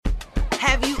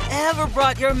Have you ever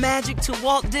brought your magic to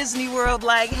Walt Disney World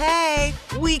like, hey,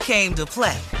 we came to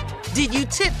play? Did you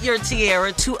tip your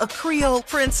tiara to a Creole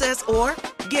princess or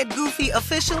get goofy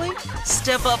officially?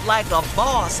 Step up like a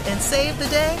boss and save the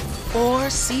day? Or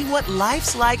see what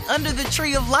life's like under the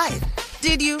tree of life?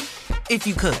 Did you? If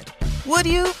you could. Would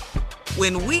you?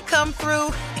 When we come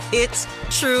through, it's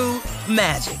true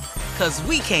magic. 'Cause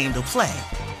we came to play.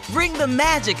 Bring the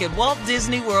magic at Walt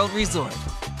Disney World Resort.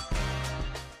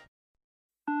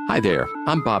 Hi there,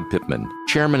 I'm Bob Pittman,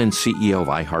 Chairman and CEO of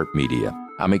iHeartMedia.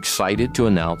 I'm excited to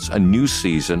announce a new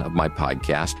season of my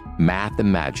podcast, Math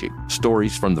and Magic,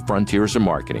 Stories from the Frontiers of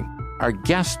Marketing. Our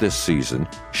guests this season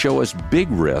show us big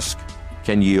risk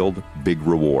can yield big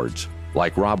rewards,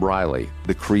 like Rob Riley,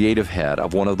 the creative head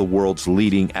of one of the world's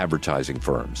leading advertising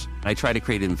firms. I try to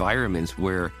create environments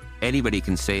where anybody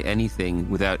can say anything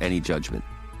without any judgment.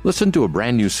 Listen to a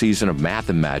brand new season of Math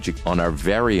and Magic on our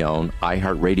very own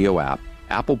iHeartRadio app,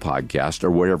 Apple Podcast, or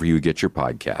wherever you get your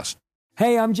podcast.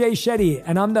 Hey, I'm Jay Shetty,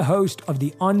 and I'm the host of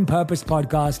the On Purpose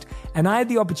podcast, and I had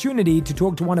the opportunity to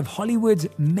talk to one of Hollywood's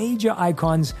major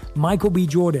icons, Michael B.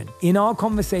 Jordan. In our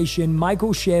conversation,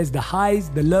 Michael shares the highs,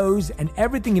 the lows, and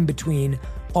everything in between,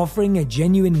 offering a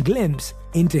genuine glimpse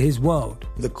into his world.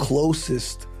 The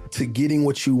closest to getting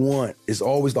what you want is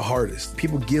always the hardest.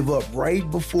 People give up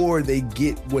right before they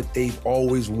get what they've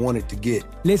always wanted to get.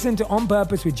 Listen to On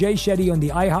Purpose with Jay Shetty on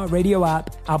the iHeartRadio app,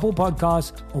 Apple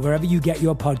Podcasts, or wherever you get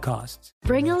your podcasts.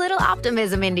 Bring a little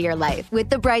optimism into your life with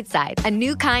The Bright Side, a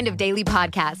new kind of daily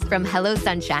podcast from Hello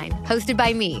Sunshine, hosted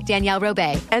by me, Danielle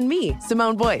Robay. And me,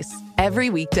 Simone Boyce.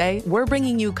 Every weekday, we're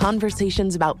bringing you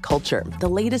conversations about culture, the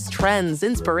latest trends,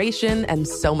 inspiration, and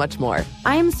so much more.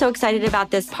 I am so excited about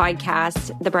this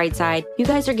podcast, The Bright Side. You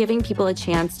guys are giving people a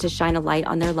chance to shine a light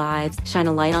on their lives, shine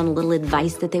a light on a little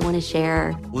advice that they want to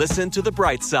share. Listen to The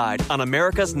Bright Side on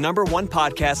America's #1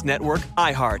 podcast network,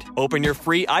 iHeart. Open your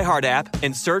free iHeart app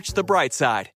and search The Bright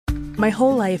Side. My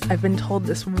whole life, I've been told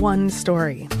this one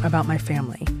story about my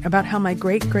family, about how my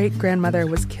great-great-grandmother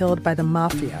was killed by the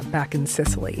mafia back in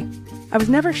Sicily. I was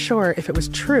never sure if it was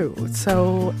true,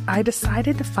 so I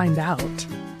decided to find out.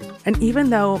 And even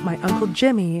though my Uncle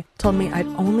Jimmy told me I'd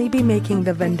only be making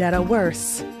the vendetta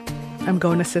worse, I'm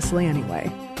going to Sicily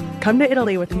anyway. Come to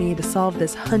Italy with me to solve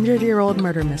this 100-year-old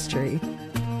murder mystery.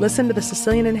 Listen to The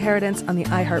Sicilian Inheritance on the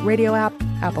iHeartRadio app,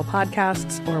 Apple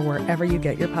Podcasts, or wherever you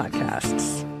get your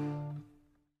podcasts.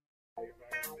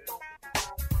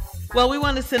 Well, we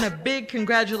want to send a big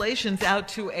congratulations out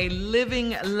to a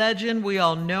living legend. We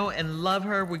all know and love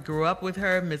her. We grew up with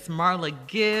her, Miss Marla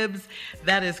Gibbs.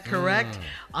 That is correct.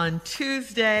 On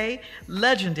Tuesday,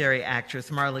 legendary actress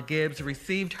Marla Gibbs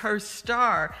received her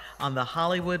star on the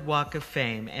Hollywood Walk of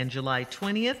Fame, and July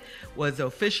 20th was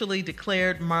officially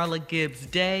declared Marla Gibbs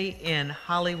Day in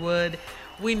Hollywood.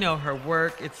 We know her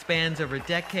work. It spans over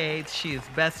decades. She is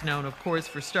best known, of course,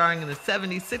 for starring in the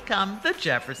 70s sitcom The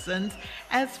Jeffersons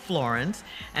as Florence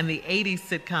and the 80s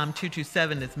sitcom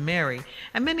 227 as Mary,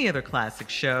 and many other classic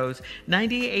shows.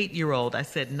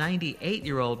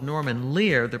 98-year-old Norman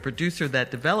Lear, the producer that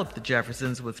developed The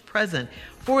Jeffersons, was present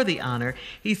for the honor.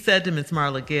 He said to Miss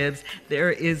Marla Gibbs,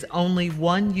 "There is only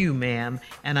one you, ma'am,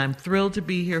 and I'm thrilled to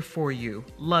be here for you.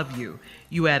 Love you.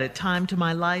 You added time to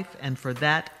my life, and for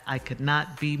that, I could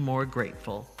not be more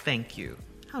grateful. Thank you."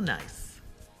 How nice.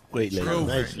 Great lady. True.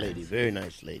 Nice lady. Very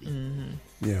nice lady. Mm-hmm.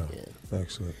 Yeah,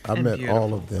 excellent. I And met beautiful.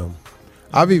 all of them.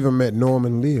 I've even met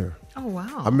Norman Lear. Oh,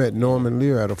 wow. I met Norman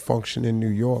Lear at a function in New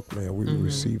York, man. We were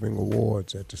receiving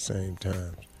awards at the same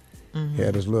time. He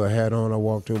had his little hat on. I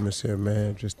walked to him and said,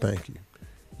 "Man, just thank you.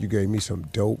 You gave me some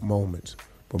dope moments."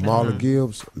 But Marla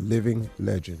Gibbs, living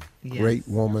legend. Yes. Great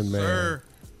woman, man. Sir.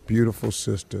 Beautiful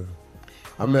sister.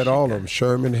 I met all of them.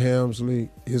 Sherman Hemsley,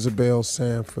 Isabel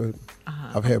Sanford.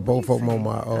 I've had both of them on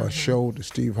my show, the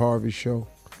Steve Harvey Show.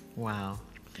 Wow.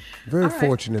 Very All right.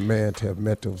 fortunate, man, to have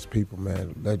met those people,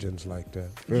 man, legends like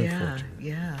that. Very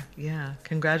fortunate. Yeah.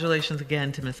 Congratulations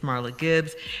again to Miss Marla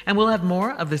Gibbs. And we'll have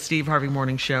more of the Steve Harvey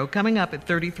Morning Show coming up at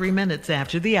 33 minutes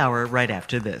after the hour, right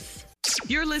after this.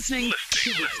 You're listening to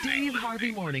the Steve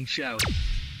Harvey Morning Show.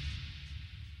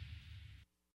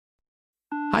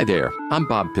 Hi there, I'm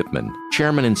Bob Pittman,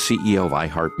 Chairman and CEO of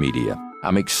iHeartMedia.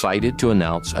 I'm excited to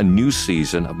announce a new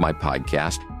season of my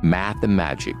podcast, Math and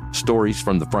Magic, Stories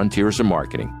from the Frontiers of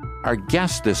Marketing. Our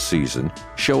guests this season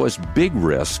show us big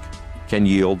risk can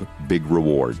yield big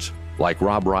rewards, like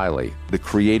Rob Riley, the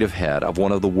creative head of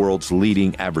one of the world's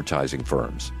leading advertising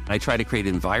firms. I try to create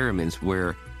environments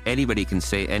where anybody can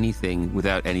say anything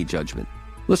without any judgment.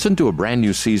 Listen to a brand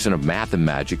new season of Math and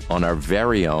Magic on our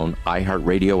very own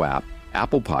iHeartRadio app,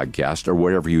 Apple Podcast, or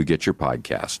wherever you get your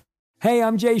podcast. Hey,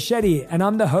 I'm Jay Shetty, and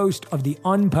I'm the host of the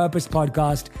On Purpose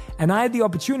podcast. And I had the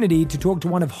opportunity to talk to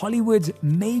one of Hollywood's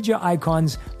major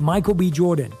icons, Michael B.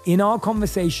 Jordan. In our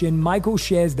conversation, Michael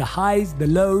shares the highs, the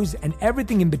lows, and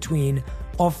everything in between,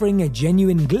 offering a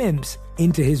genuine glimpse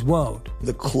into his world.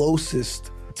 The closest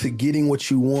to getting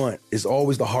what you want is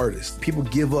always the hardest. People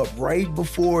give up right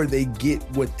before they get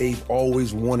what they've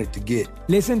always wanted to get.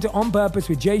 Listen to On Purpose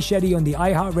with Jay Shetty on the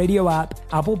iHeartRadio app,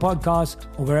 Apple Podcasts,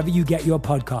 or wherever you get your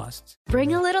podcasts.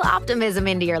 Bring a little optimism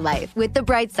into your life with The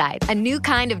Bright Side, a new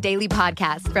kind of daily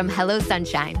podcast from Hello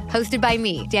Sunshine, hosted by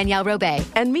me, Danielle Robay.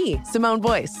 And me, Simone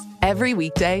Boyce. Every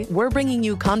weekday, we're bringing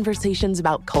you conversations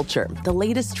about culture, the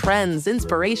latest trends,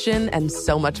 inspiration, and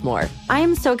so much more. I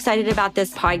am so excited about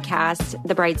this podcast,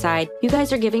 The Bright Side. You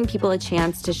guys are giving people a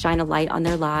chance to shine a light on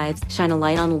their lives, shine a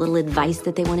light on a little advice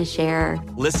that they want to share.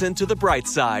 Listen to The Bright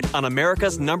Side on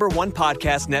America's #1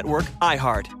 podcast network,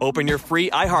 iHeart. Open your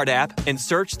free iHeart app and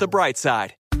search The Bright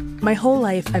Side. My whole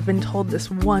life, I've been told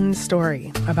this one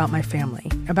story about my family,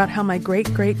 about how my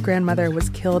great-great-grandmother was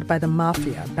killed by the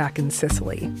mafia back in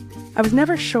Sicily. I was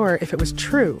never sure if it was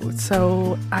true,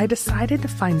 so I decided to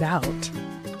find out.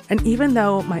 And even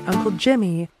though my Uncle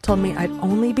Jimmy told me I'd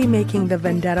only be making the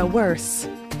vendetta worse,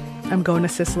 I'm going to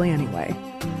Sicily anyway.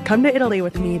 Come to Italy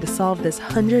with me to solve this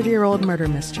 100-year-old murder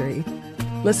mystery.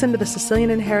 Listen to The Sicilian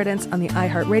Inheritance on the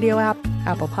iHeartRadio app,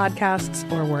 Apple Podcasts,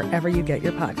 or wherever you get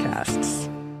your podcasts.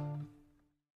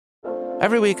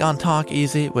 Every week on Talk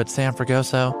Easy with Sam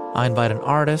Fragoso, I invite an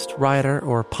artist, writer,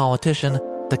 or politician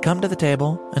to come to the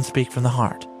table and speak from the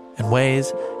heart in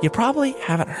ways you probably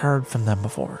haven't heard from them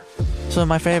before. Some of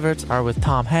my favorites are with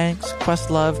Tom Hanks,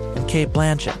 Questlove, and Cate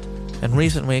Blanchett. In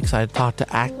recent weeks, I talked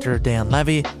to actor Dan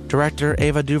Levy, director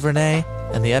Ava DuVernay,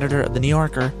 and the editor of The New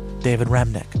Yorker, David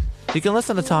Remnick. You can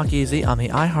listen to Talk Easy on the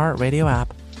iHeartRadio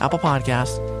app, Apple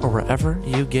Podcasts, or wherever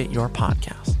you get your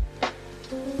podcasts.